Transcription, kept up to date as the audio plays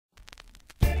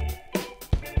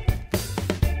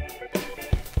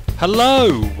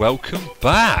Hello, welcome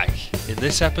back. In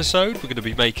this episode we're going to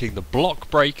be making the block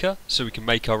breaker so we can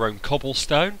make our own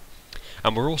cobblestone,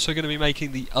 and we're also going to be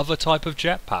making the other type of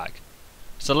jetpack.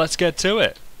 So let's get to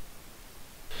it.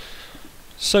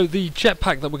 So the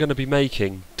jetpack that we're going to be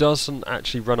making doesn't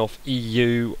actually run off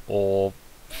EU or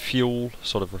fuel,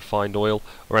 sort of refined oil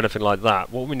or anything like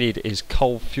that. What we need is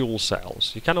coal fuel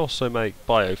cells. You can also make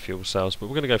biofuel cells, but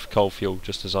we're going to go for coal fuel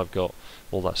just as I've got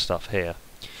all that stuff here.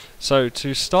 So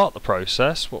to start the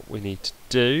process, what we need to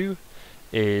do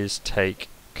is take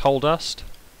coal dust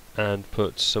and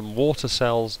put some water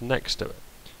cells next to it,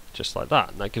 just like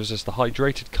that, and that gives us the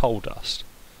hydrated coal dust.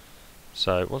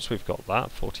 So once we've got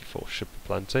that, 44 should be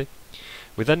plenty.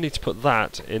 We then need to put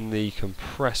that in the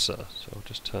compressor, so I'll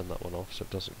just turn that one off so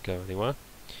it doesn't go anywhere,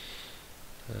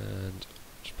 and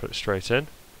just put it straight in,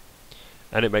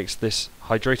 and it makes this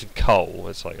hydrated coal.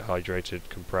 It's like hydrated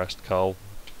compressed coal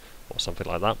or something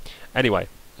like that. Anyway,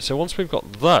 so once we've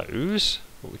got those,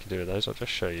 what we can do with those, I'll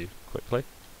just show you quickly.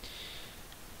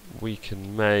 We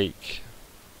can make,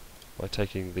 by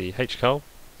taking the H coal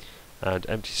and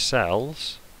empty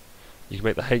cells, you can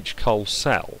make the H coal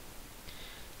cell.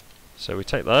 So we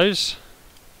take those,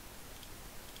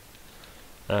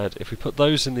 and if we put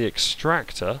those in the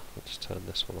extractor, I'll just turn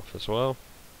this one off as well,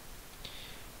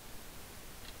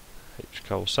 H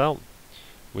coal cell,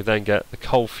 we then get the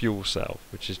coal fuel cell,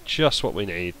 which is just what we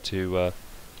need to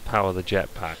power the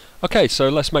jetpack. Okay, so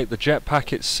let's make the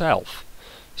jetpack itself.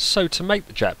 So to make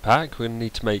the jetpack, we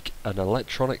need to make an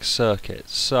electronic circuit.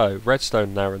 So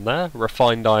redstone there and there,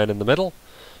 refined iron in the middle,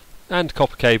 and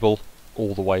copper cable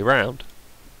all the way round.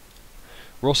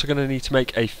 We're also going to need to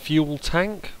make a fuel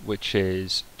tank, which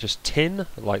is just tin,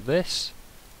 like this,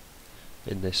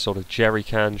 in this sort of jerry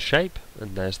can shape,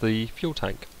 and there's the fuel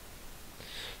tank.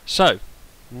 So,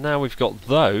 now we've got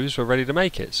those, we're ready to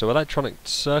make it. So electronic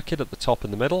circuit at the top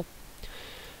in the middle,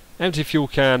 empty fuel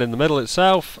can in the middle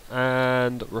itself,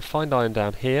 and refined iron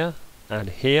down here, and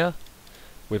here,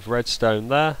 with redstone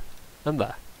there, and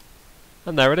there.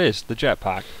 And there it is, the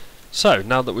jetpack. So,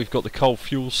 now that we've got the coal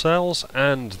fuel cells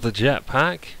and the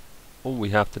jetpack, all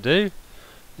we have to do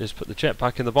is put the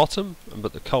jetpack in the bottom and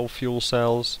put the coal fuel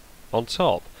cells on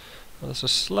top. Let's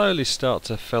just slowly start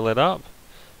to fill it up,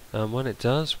 and when it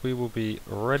does, we will be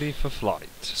ready for flight.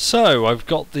 So, I've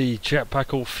got the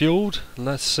jetpack all fueled.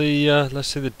 Let's see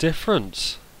the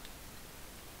difference.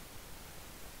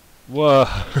 Whoa!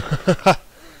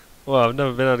 Well, I've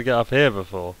never been able to get up here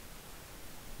before.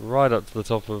 Right up to the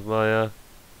top of my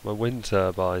my wind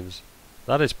turbines.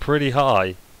 That is pretty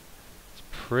high. It's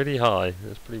pretty high.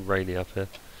 It's pretty rainy up here.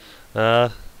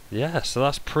 Yeah, so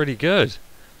that's pretty good.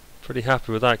 Pretty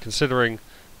happy with that, considering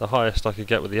the highest I could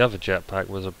get with the other jetpack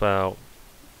was about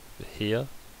here.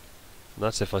 And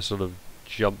that's if I sort of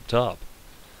jumped up.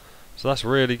 So that's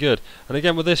really good. And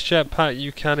again, with this jetpack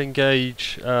you can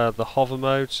engage the hover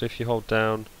mode, so if you hold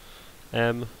down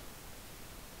M,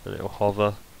 then it'll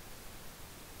hover.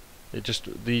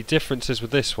 The difference is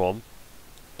with this one,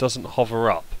 doesn't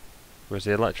hover up, whereas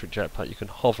the electric jetpack you can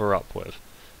hover up with.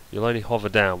 You'll only hover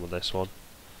down with this one.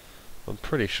 I'm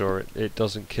pretty sure it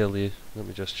doesn't kill you. Let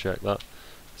me just check that.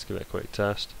 Let's give it a quick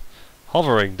test.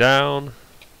 Hovering down.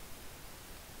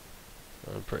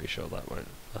 I'm pretty sure that won't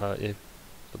hurt you.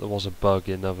 But there was a bug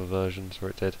in other versions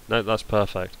where it did. No, that's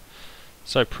perfect.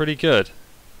 So pretty good.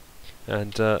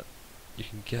 And you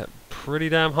can get pretty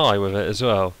damn high with it as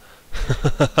well.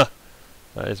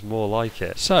 That is more like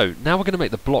it. So, now we're going to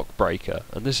make the block breaker,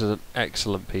 and this is an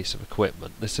excellent piece of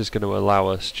equipment. This is going to allow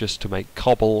us just to make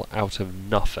cobble out of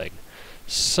nothing.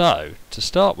 So, to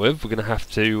start with, we're going to have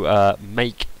to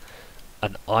make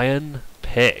an iron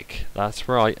pick. That's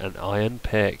right, an iron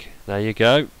pick. There you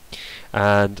go.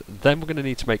 And then we're going to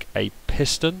need to make a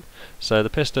piston. So the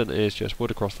piston is just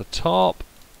wood across the top,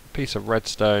 piece of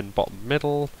redstone bottom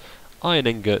middle, iron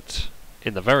ingot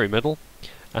in the very middle,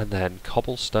 and then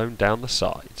cobblestone down the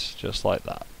sides, just like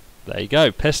that. There you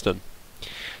go, piston.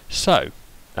 So,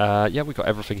 yeah, we've got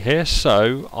everything here.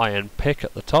 So, iron pick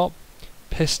at the top,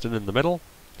 piston in the middle,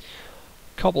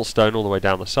 cobblestone all the way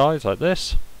down the sides, like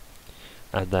this,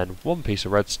 and then one piece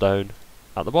of redstone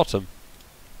at the bottom.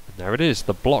 And there it is,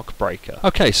 the block breaker.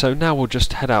 Okay, so now we'll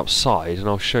just head outside, and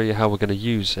I'll show you how we're going to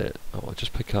use it. Oh, I'll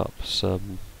just pick up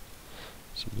some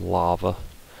lava.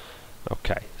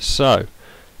 Okay, so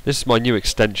this is my new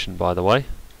extension, by the way,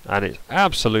 and it's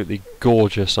absolutely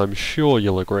gorgeous, I'm sure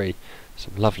you'll agree.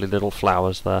 Some lovely little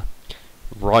flowers there.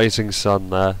 Rising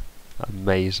sun there.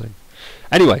 Amazing.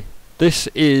 Anyway, this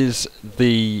is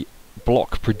the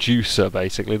block producer,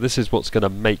 basically. This is what's going to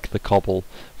make the cobble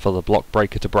for the block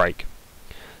breaker to break.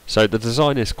 So the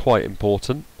design is quite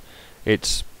important.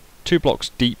 It's 2 blocks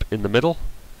deep in the middle,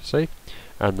 see,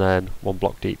 and then 1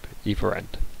 block deep either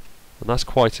end. And that's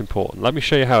quite important. Let me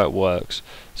show you how it works.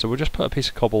 So we'll just put a piece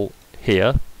of cobble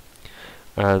here,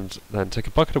 and then take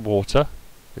a bucket of water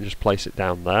and just place it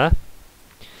down there,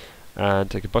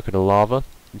 and take a bucket of lava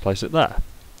and place it there.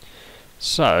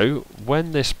 So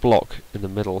when this block in the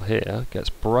middle here gets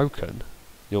broken,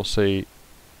 you'll see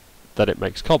that it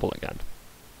makes cobble again.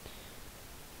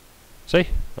 See?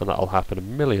 And that'll happen a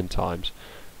million times.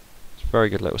 It's a very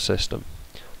good little system.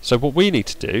 So what we need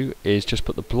to do is just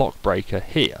put the block breaker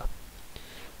here.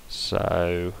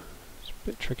 So it's a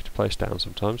bit tricky to place down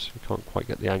sometimes. We can't quite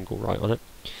get the angle right on it.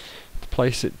 To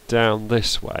place it down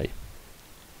this way,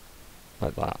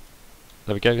 like that.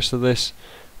 There we go. So this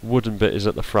wooden bit is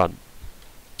at the front.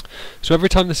 So every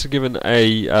time this is given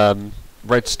a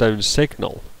redstone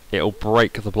signal, it'll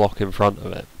break the block in front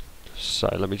of it. So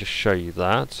let me just show you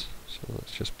that. So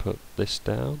let's just put this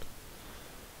down.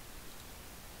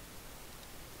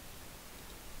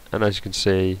 And as you can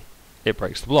see, it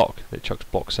breaks the block. It chucks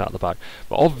blocks out the back.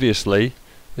 But obviously,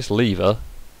 this lever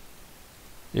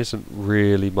isn't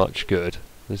really much good.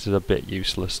 This is a bit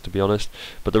useless, to be honest.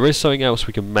 But there is something else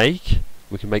we can make.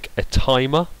 We can make a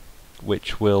timer,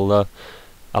 which will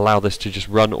allow this to just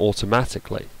run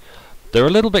automatically. They're a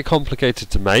little bit complicated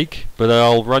to make, but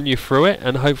I'll run you through it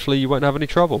and hopefully you won't have any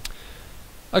trouble.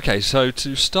 Okay, so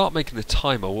to start making the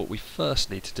timer, what we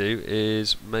first need to do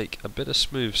is make a bit of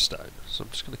smooth stone. So I'm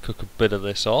just going to cook a bit of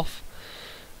this off.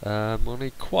 We'll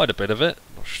need quite a bit of it.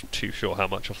 I'm not too sure how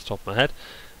much off the top of my head,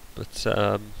 but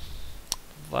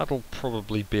that'll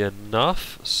probably be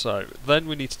enough. So then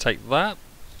we need to take that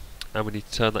and we need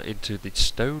to turn that into the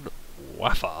stone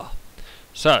wafer.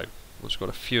 So we've got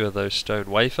a few of those stone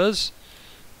wafers.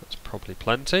 That's probably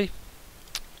plenty.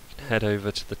 We can head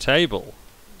over to the table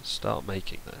and start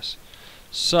making this.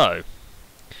 So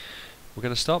we're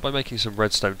going to start by making some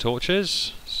redstone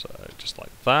torches. So just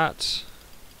like that.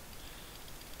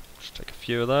 Just take a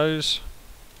few of those.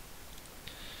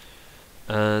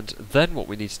 And then what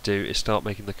we need to do is start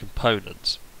making the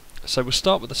components. So we'll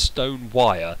start with a stone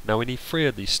wire. Now we need 3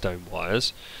 of these stone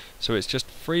wires. So it's just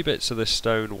 3 bits of this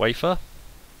stone wafer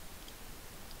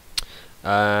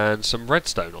and some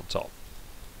redstone on top.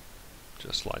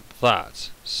 Just like that.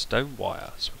 Stone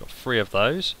wire. So we've got 3 of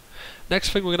those.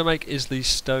 Next thing we're going to make is the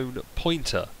stone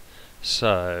pointer.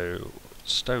 So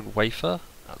stone wafer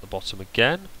at the bottom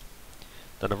again.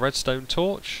 Then a redstone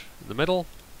torch in the middle.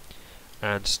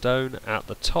 And stone at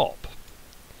the top.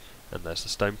 And there's the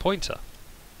stone pointer.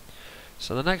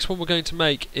 So the next one we're going to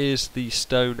make is the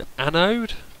stone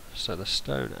anode. So the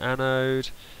stone anode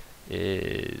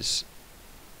is,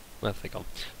 where have they gone?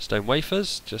 Stone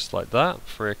wafers, just like that,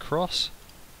 3 across.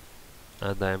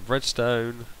 And then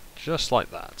redstone, just like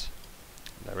that.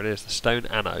 There it is, the stone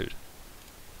anode.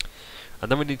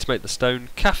 And then we need to make the stone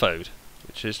cathode,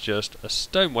 which is just a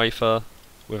stone wafer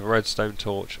with a redstone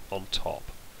torch on top.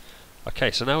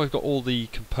 Okay, so now we've got all the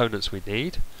components we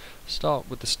need. Start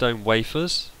with the stone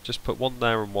wafers, just put 1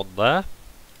 there and 1 there.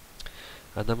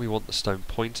 And then we want the stone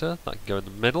pointer, that can go in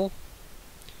the middle.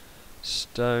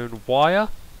 Stone wire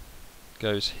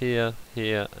goes here,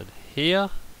 here and here.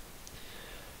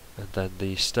 And then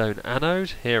the stone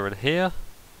anode here and here.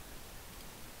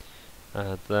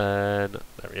 And then,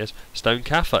 there he is, stone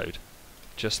cathode,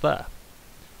 just there.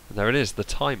 And there it is, the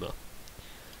timer.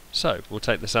 So, we'll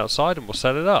take this outside and we'll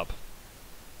set it up.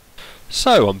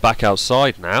 So I'm back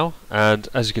outside now, and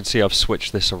as you can see I've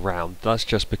switched this around. That's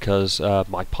just because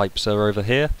my pipes are over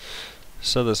here,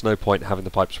 so there's no point having the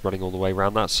pipes running all the way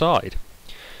around that side.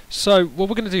 So what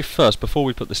we're going to do first, before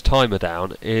we put this timer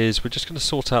down, is we're just going to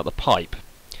sort out the pipe.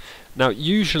 Now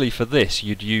usually for this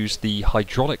you'd use the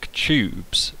hydraulic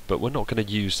tubes, but we're not going to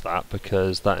use that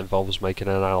because that involves making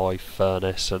an alloy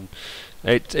furnace and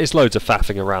it's loads of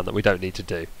faffing around that we don't need to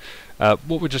do.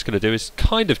 What we're just going to do is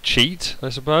kind of cheat, I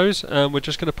suppose, and we're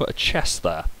just going to put a chest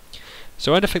there.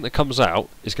 So anything that comes out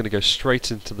is going to go straight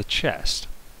into the chest.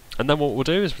 And then what we'll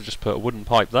do is we'll just put a wooden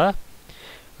pipe there,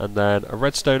 and then a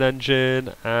redstone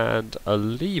engine and a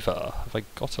lever. Have I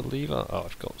got a lever? Oh,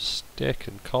 I've got stick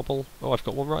and cobble. Oh, I've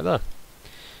got one right there.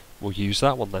 We'll use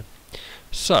that one then.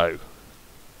 So,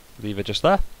 lever just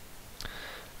there.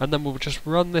 And then we'll just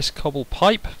run this cobble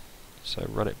pipe. So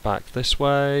run it back this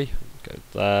way, go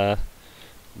there,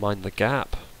 mind the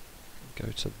gap, go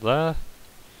to there,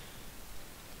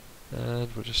 and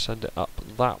we'll just send it up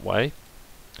that way,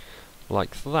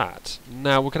 like that.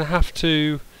 Now we're going to have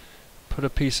to put a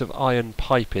piece of iron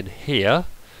pipe in here,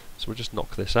 so we'll just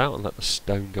knock this out and let the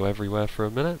stone go everywhere for a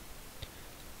minute.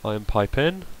 Iron pipe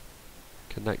in,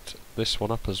 connect this one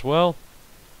up as well,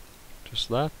 just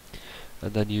there.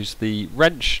 and then use the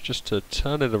wrench just to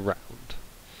turn it around.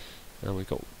 And we've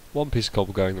got one piece of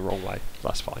cobble going the wrong way.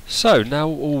 That's fine. So now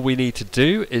all we need to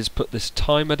do is put this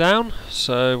timer down.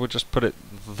 So we'll just put it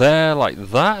there like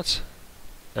that,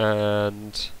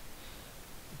 and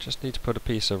just need to put a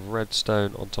piece of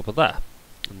redstone on top of there,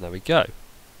 and there we go.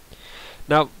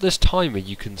 Now this timer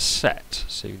you can set,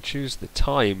 so you can choose the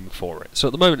time for it. So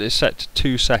at the moment it's set to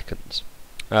 2 seconds,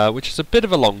 which is a bit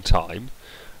of a long time.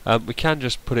 We can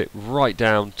just put it right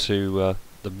down to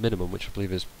the minimum, which I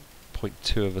believe is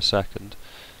 0.2 of a second,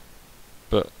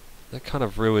 but that kind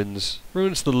of ruins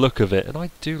the look of it, and I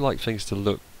do like things to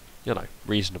look, you know,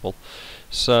 reasonable.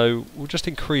 So we'll just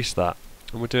increase that,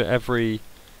 and we'll do it every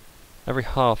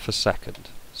half a second.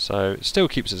 So it still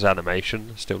keeps its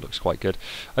animation, still looks quite good.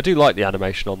 I do like the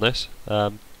animation on this.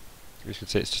 As you can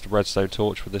see, it's just a redstone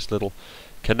torch with this little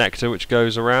connector which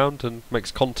goes around and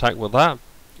makes contact with that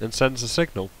and sends a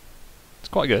signal. It's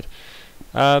quite good.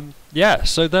 Yeah,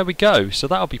 so there we go. So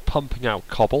that'll be pumping out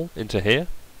cobble into here.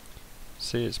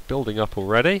 See, it's building up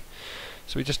already.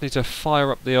 So we just need to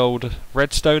fire up the old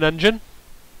redstone engine,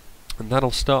 and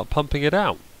that'll start pumping it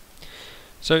out.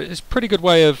 So it's a pretty good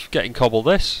way of getting cobble,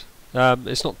 this.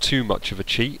 It's not too much of a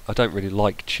cheat. I don't really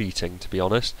like cheating, to be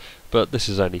honest, but this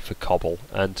is only for cobble,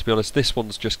 and to be honest this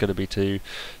one's just going to be to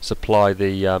supply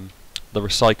the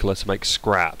recycler to make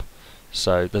scrap.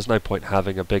 So there's no point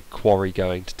having a big quarry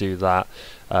going to do that.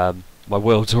 My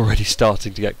world's already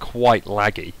starting to get quite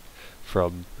laggy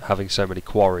from having so many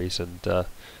quarries and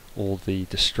all the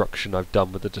destruction I've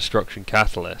done with the destruction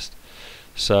catalyst.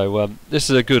 So this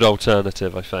is a good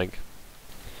alternative, I think.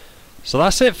 So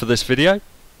that's it for this video.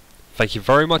 Thank you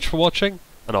very much for watching,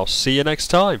 and I'll see you next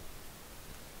time.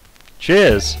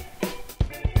 Cheers!